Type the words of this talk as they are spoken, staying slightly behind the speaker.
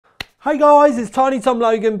Hey guys, it's Tiny Tom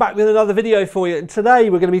Logan back with another video for you, and today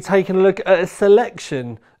we're going to be taking a look at a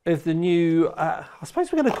selection of the new, I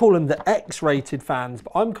suppose we're going to call them the X-rated fans,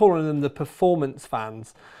 but I'm calling them the performance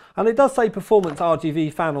fans. And it does say performance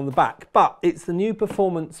RGB fan on the back, but it's the new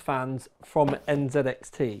performance fans from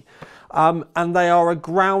NZXT. And they are a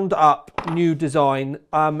ground up new design.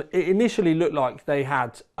 It initially looked like they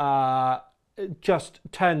had just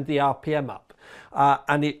turned the RPM up,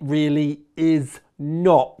 and it really is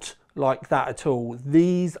not like that at all.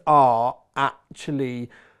 These are actually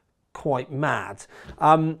quite mad.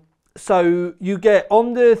 So you get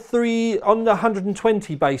on the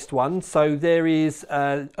 120 based one, so there is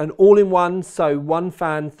an all-in-one, so one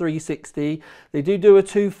fan 360. They do a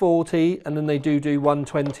 240 and then they do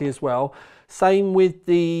 120 as well. Same with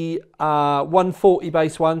the 140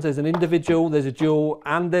 base ones. There's an individual, there's a dual,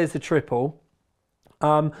 and there's a triple.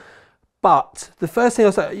 But the first thing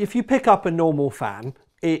I'll say, if you pick up a normal fan,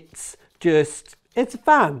 it's a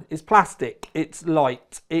fan, it's plastic, it's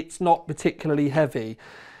light, it's not particularly heavy.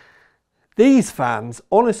 These fans,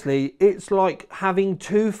 honestly, it's like having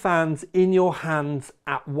two fans in your hands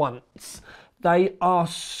at once. They are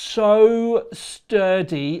so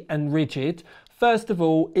sturdy and rigid. First of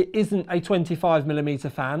all, it isn't a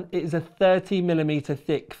 25mm fan, it is a 30mm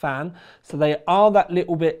thick fan. So they are that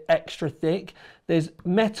little bit extra thick. There's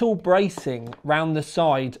metal bracing round the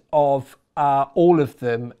side of all of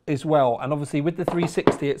them as well. And obviously with the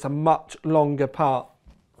 360, it's a much longer part.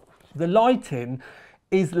 The lighting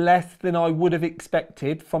is less than I would have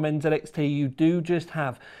expected from NZXT. You do just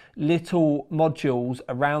have little modules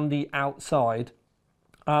around the outside.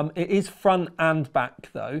 It is front and back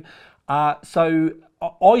though. So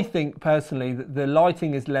I think personally that the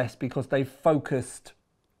lighting is less because they've focused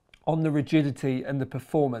on the rigidity and the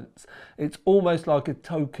performance. It's almost like a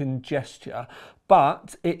token gesture,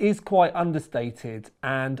 but it is quite understated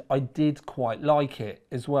and I did quite like it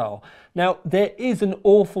as well. Now, there is an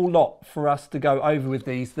awful lot for us to go over with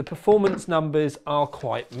these. The performance numbers are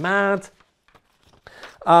quite mad.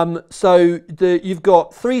 You've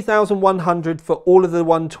got 3,100 for all of the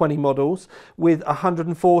 120 models with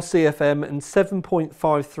 104 CFM and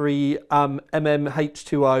 7.53 mm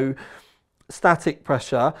H2O static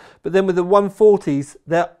pressure. But then with the 140s,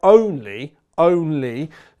 they're only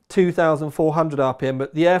 2,400 RPM,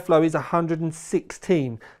 but the airflow is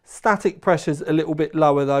 116. Static pressure's a little bit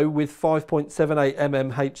lower though, with 5.78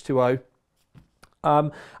 mm H2O.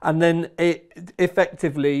 And then it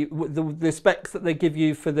effectively, the specs that they give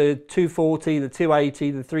you for the 240, the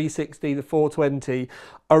 280, the 360, the 420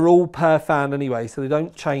 are all per fan anyway, so they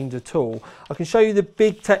don't change at all. I can show you the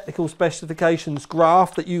big technical specifications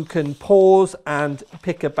graph that you can pause and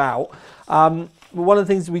pick about. One of the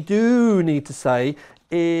things we do need to say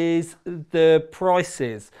is the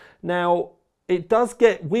prices. Now, it does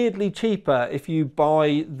get weirdly cheaper if you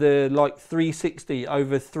buy the 360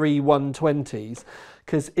 over 3 120s,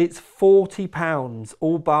 because it's £40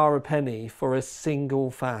 all bar a penny for a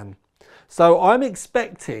single fan. So I'm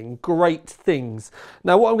expecting great things.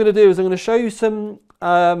 Now what I'm going to do is I'm going to show you some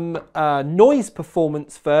noise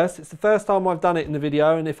performance first. It's the first time I've done it in the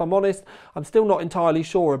video, and if I'm honest, I'm still not entirely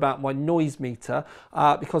sure about my noise meter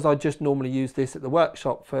because I just normally use this at the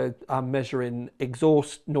workshop for measuring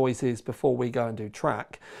exhaust noises before we go and do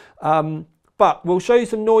track. But we'll show you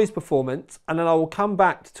some noise performance, and then I will come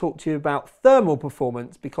back to talk to you about thermal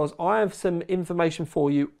performance, because I have some information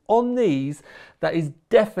for you on these that is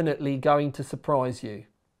definitely going to surprise you.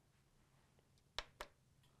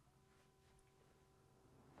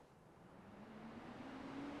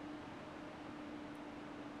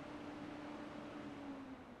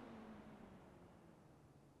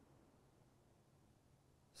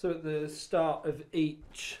 So at the start of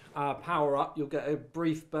each power up, you'll get a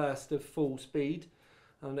brief burst of full speed,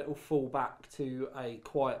 and it will fall back to a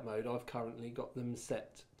quiet mode. I've currently got them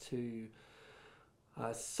set to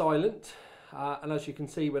silent, and as you can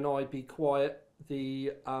see, when I be quiet,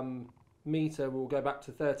 the meter will go back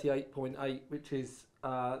to 38.8, which is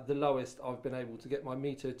the lowest I've been able to get my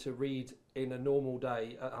meter to read in a normal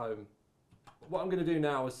day at home. What I'm going to do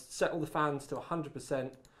now is set all the fans to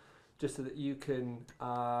 100%. Just so that you can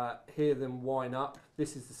hear them whine up.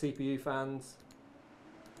 This is the CPU fans,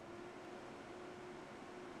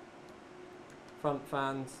 front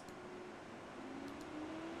fans,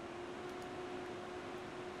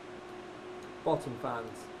 bottom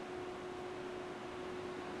fans.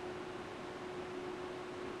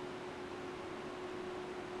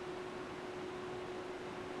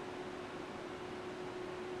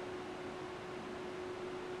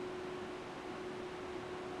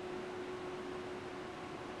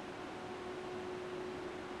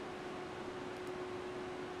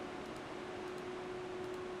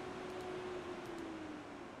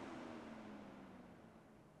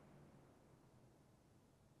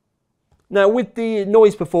 Now with the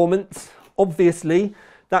noise performance, obviously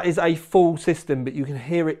that is a full system, but you can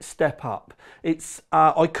hear it step up. It's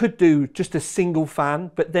I could do just a single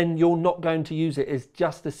fan, but then you're not going to use it as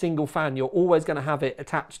just a single fan. You're always going to have it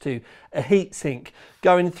attached to a heatsink,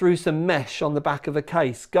 going through some mesh on the back of a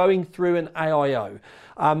case, going through an AIO.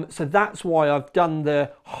 So that's why I've done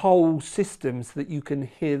the whole system so that you can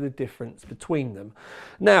hear the difference between them.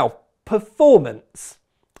 Now, performance.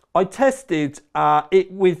 I tested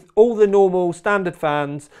it with all the normal standard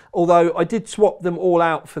fans, although I did swap them all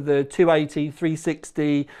out for the 280,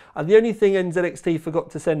 360. The only thing NZXT forgot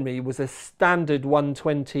to send me was a standard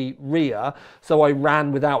 120 rear, so I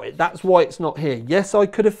ran without it. That's why it's not here. Yes, I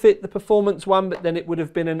could have fit the performance one, but then it would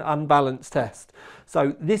have been an unbalanced test.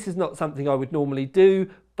 So this is not something I would normally do,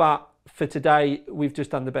 but for today, we've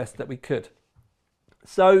just done the best that we could.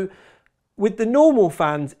 So with the normal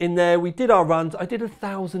fans in there, we did our runs. I did a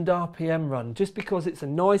 1000 RPM run just because it's a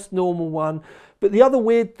nice normal one. But the other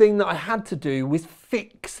weird thing that I had to do was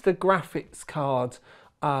fix the graphics card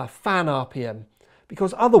fan RPM.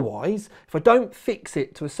 Because otherwise, if I don't fix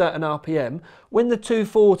it to a certain RPM, when the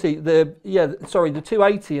 240, the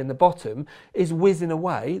 280 in the bottom is whizzing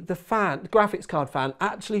away, the graphics card fan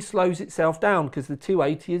actually slows itself down because the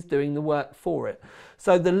 280 is doing the work for it.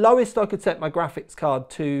 So the lowest I could set my graphics card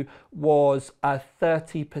to was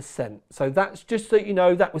 30%. So that's just so you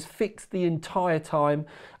know, that was fixed the entire time.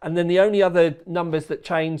 And then the only other numbers that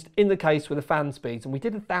changed in the case were the fan speeds. And we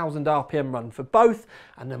did a 1000 RPM run for both.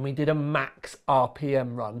 And then we did a max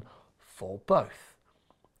RPM run for both.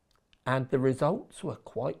 And the results were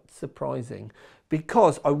quite surprising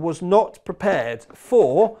because I was not prepared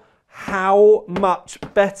for how much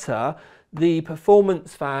better the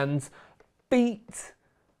performance fans beat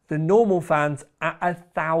the normal fans at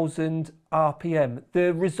 1000 RPM.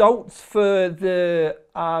 The results for the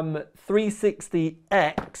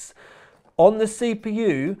 360X on the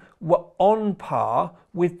CPU were on par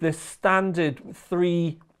with the standard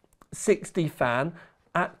 360 fan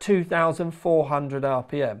at 2400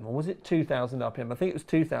 RPM. Or was it 2000 RPM? I think it was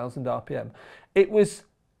 2000 RPM. It was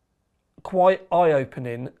quite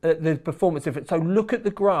eye-opening, the performance difference. So look at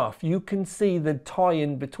the graph, you can see the tie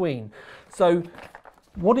in between. So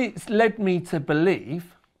what it's led me to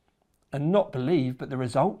believe, and not believe, but the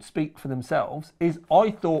results speak for themselves, is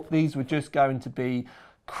I thought these were just going to be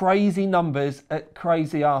crazy numbers at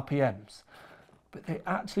crazy RPMs. But they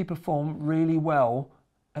actually perform really well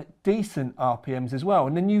at decent RPMs as well.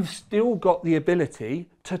 And then you've still got the ability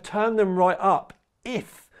to turn them right up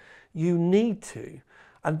if you need to.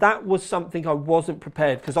 And that was something I wasn't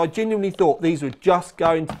prepared, because I genuinely thought these were just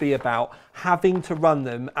going to be about having to run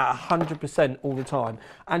them at 100% all the time.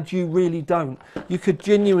 And you really don't. You could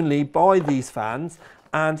genuinely buy these fans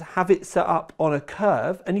and have it set up on a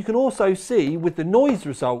curve. And you can also see with the noise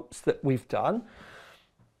results that we've done,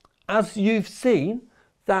 as you've seen,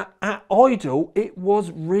 that at idle, it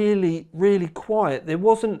was really, really quiet. There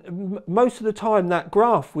wasn't, most of the time that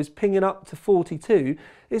graph was pinging up to 42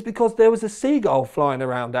 is because there was a seagull flying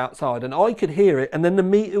around outside and I could hear it, and then the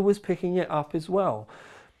meter was picking it up as well.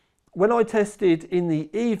 When I tested in the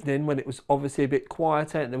evening, when it was obviously a bit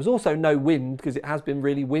quieter, and there was also no wind because it has been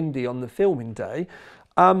really windy on the filming day,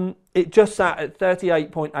 it just sat at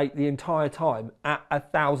 38.8 the entire time at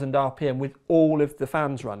 1000 RPM with all of the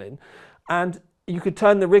fans running. And you could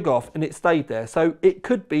turn the rig off and it stayed there. So it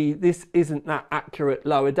could be this isn't that accurate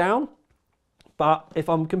lower down. But if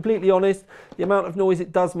I'm completely honest, the amount of noise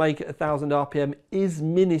it does make at 1000 RPM is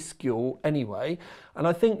minuscule anyway. And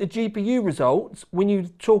I think the GPU results, when you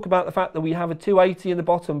talk about the fact that we have a 280 in the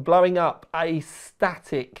bottom blowing up a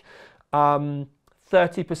static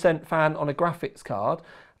 30% fan on a graphics card,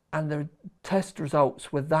 and the test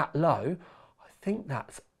results were that low, I think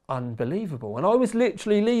that's unbelievable. And I was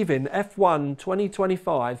literally leaving F1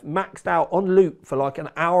 2025 maxed out on loop for like an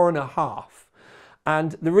hour and a half.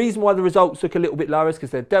 And the reason why the results look a little bit lower is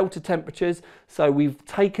because they're delta temperatures. So we've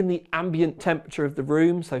taken the ambient temperature of the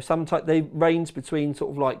room. So sometimes they range between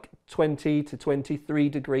sort of like 20 to 23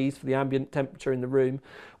 degrees for the ambient temperature in the room.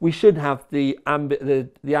 We should have the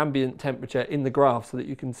ambient temperature in the graph so that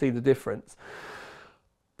you can see the difference.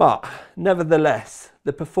 But nevertheless,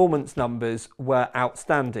 the performance numbers were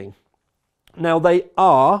outstanding. Now they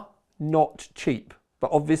are not cheap.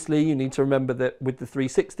 But obviously you need to remember that with the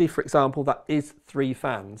 360, for example, that is 3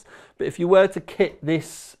 fans. But if you were to kit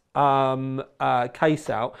this case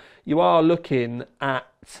out, you are looking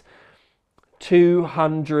at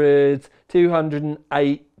 200,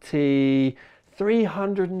 280,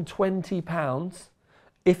 320 pounds.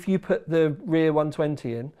 If you put the rear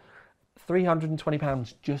 120 in, 320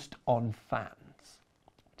 pounds just on fans,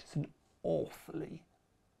 which is an awfully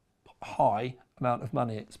high amount of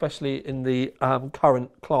money, especially in the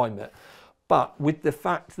current climate. But with the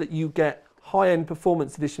fact that you get high-end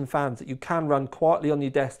performance edition fans that you can run quietly on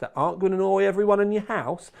your desk that aren't going to annoy everyone in your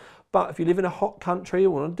house, but if you live in a hot country or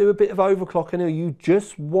want to do a bit of overclocking or you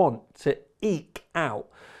just want to eke out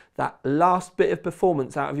that last bit of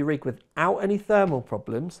performance out of your rig without any thermal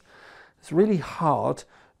problems, it's really hard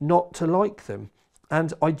not to like them.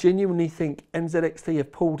 And I genuinely think NZXT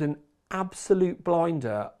have pulled an absolute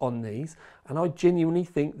blinder on these, and I genuinely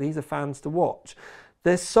think these are fans to watch.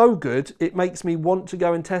 They're so good, it makes me want to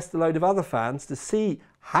go and test a load of other fans to see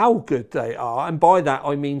how good they are. And by that,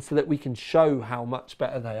 I mean so that we can show how much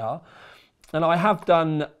better they are. And I have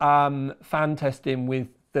done fan testing with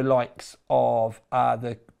the likes of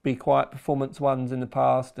the Be Quiet Performance ones in the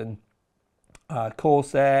past, and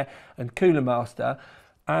Corsair and Cooler Master.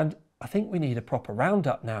 And I think we need a proper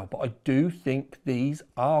roundup now, but I do think these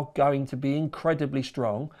are going to be incredibly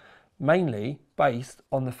strong, mainly based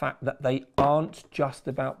on the fact that they aren't just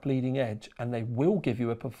about bleeding edge, and they will give you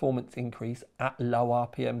a performance increase at low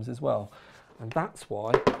RPMs as well. And that's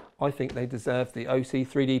why I think they deserve the OC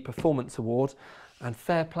 3D Performance Award, and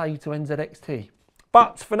fair play to NZXT.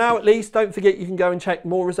 But for now at least, don't forget you can go and check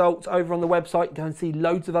more results over on the website. Go and see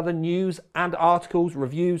loads of other news and articles,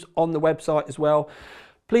 reviews on the website as well.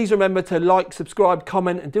 Please remember to like, subscribe,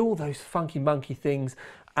 comment, and do all those funky monkey things.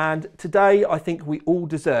 And today, I think we all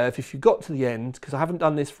deserve, if you got to the end, because I haven't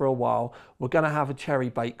done this for a while, we're going to have a cherry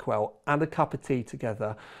bakewell and a cup of tea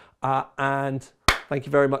together. And thank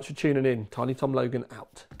you very much for tuning in. Tiny Tom Logan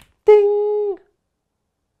out.